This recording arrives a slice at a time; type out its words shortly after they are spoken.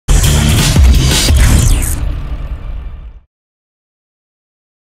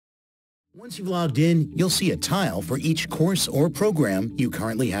Once you've logged in, you'll see a tile for each course or program you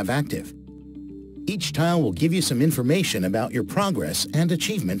currently have active. Each tile will give you some information about your progress and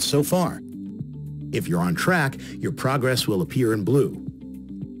achievements so far. If you're on track, your progress will appear in blue.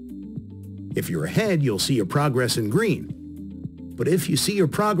 If you're ahead, you'll see your progress in green. But if you see your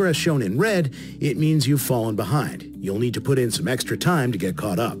progress shown in red, it means you've fallen behind. You'll need to put in some extra time to get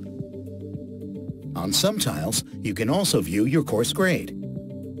caught up. On some tiles, you can also view your course grade.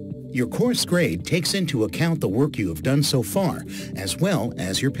 Your course grade takes into account the work you have done so far, as well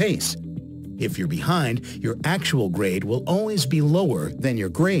as your pace. If you're behind, your actual grade will always be lower than your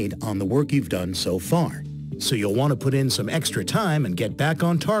grade on the work you've done so far. So you'll want to put in some extra time and get back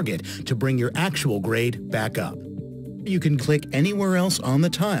on target to bring your actual grade back up. You can click anywhere else on the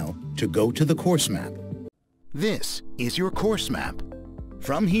tile to go to the course map. This is your course map.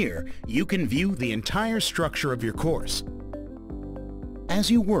 From here, you can view the entire structure of your course. As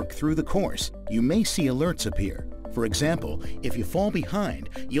you work through the course, you may see alerts appear. For example, if you fall behind,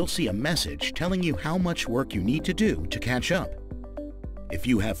 you'll see a message telling you how much work you need to do to catch up. If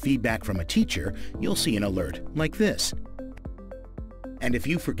you have feedback from a teacher, you'll see an alert like this. And if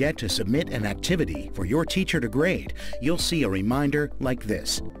you forget to submit an activity for your teacher to grade, you'll see a reminder like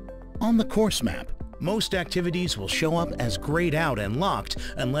this. On the course map, most activities will show up as grayed out and locked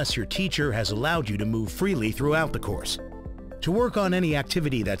unless your teacher has allowed you to move freely throughout the course. To work on any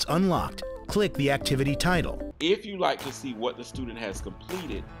activity that's unlocked, click the activity title. If you like to see what the student has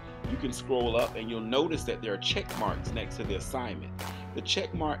completed, you can scroll up and you'll notice that there are check marks next to the assignment. The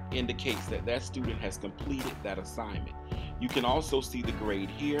check mark indicates that that student has completed that assignment. You can also see the grade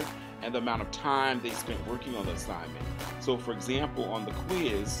here and the amount of time they spent working on the assignment. So for example, on the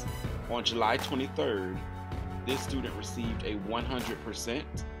quiz on July 23rd, this student received a 100%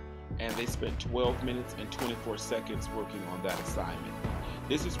 and they spent 12 minutes and 24 seconds working on that assignment.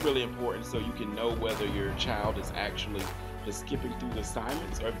 This is really important so you can know whether your child is actually just skipping through the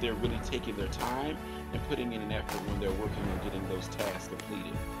assignments or if they're really taking their time and putting in an effort when they're working on getting those tasks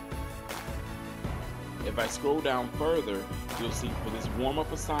completed. If I scroll down further, you'll see for this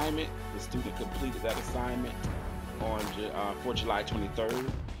warm-up assignment, the student completed that assignment for July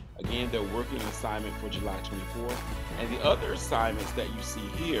 23rd. Again, they're working an assignment for July 24th. And the other assignments that you see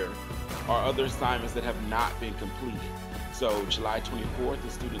here are other assignments that have not been completed. So July 24th,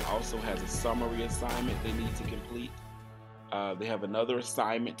 the student also has a summary assignment they need to complete. They have another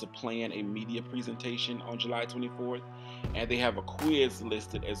assignment to plan a media presentation on July 24th, and they have a quiz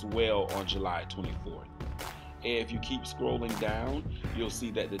listed as well on July 24th. And if you keep scrolling down, you'll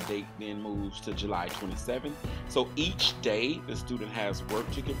see that the date then moves to July 27th. So each day the student has work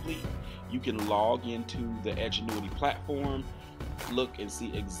to complete. You can log into the Edgenuity platform, look and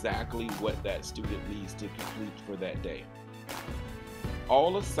see exactly what that student needs to complete for that day.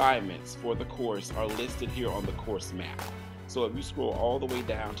 All assignments for the course are listed here on the course map. So if you scroll all the way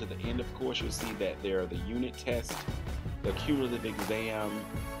down to the end of the course, you'll see that there are the unit tests, the cumulative exam,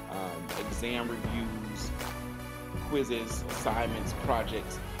 exam reviews, quizzes, assignments,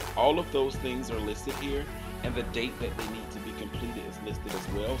 projects. All of those things are listed here, and the date that they need to be completed is listed as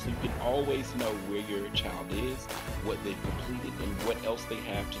well. So you can always know where your child is, what they've completed, and what else they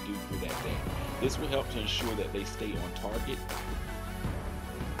have to do for that day. This will help to ensure that they stay on target